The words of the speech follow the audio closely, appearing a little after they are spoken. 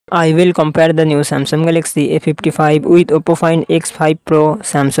I will compare the new Samsung Galaxy A55 with Oppo Find X5 Pro.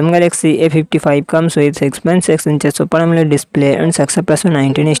 Samsung Galaxy A55 comes with 6.6 inches Super AMOLED display and success ratio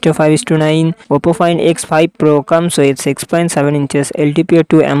 19:5:9. Oppo Find X5 Pro comes with 6.7 inches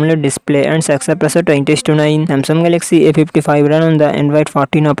LTPO2 AMOLED display and success ratio 20:9. Samsung Galaxy A55 run on the Android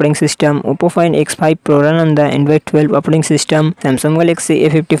 14 operating system. Oppo Find X5 Pro run on the Android 12 operating system. Samsung Galaxy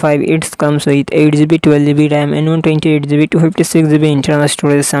A55 it comes with 8GB, 12GB RAM and 128GB, 256GB internal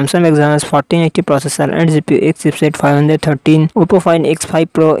storage. Samsung Exynos 1480 processor and GPU X chipset 513. Oppo Find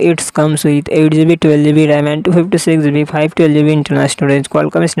X5 Pro it comes with 8GB, 12GB RAM and 256GB, 512GB internal storage.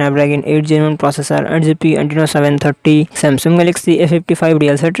 Qualcomm Snapdragon 8 Gen 1 processor and GPU Adreno 730. Samsung Galaxy A55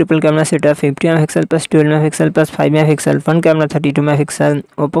 real set triple camera setup 50 MP plus 12 MP plus 5 MP, front camera 32 MP.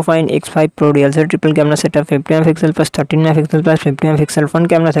 Oppo Find X5 Pro real set triple camera setup 50 MP plus 13 MP plus 50 MP, front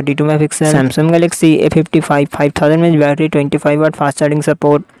camera 32 MP. Samsung Galaxy A55 5000 mAh battery, 25 watt fast charging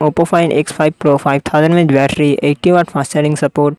support. Oppo Find X5 Pro 5000 mAh battery, 80 watt fast charging support.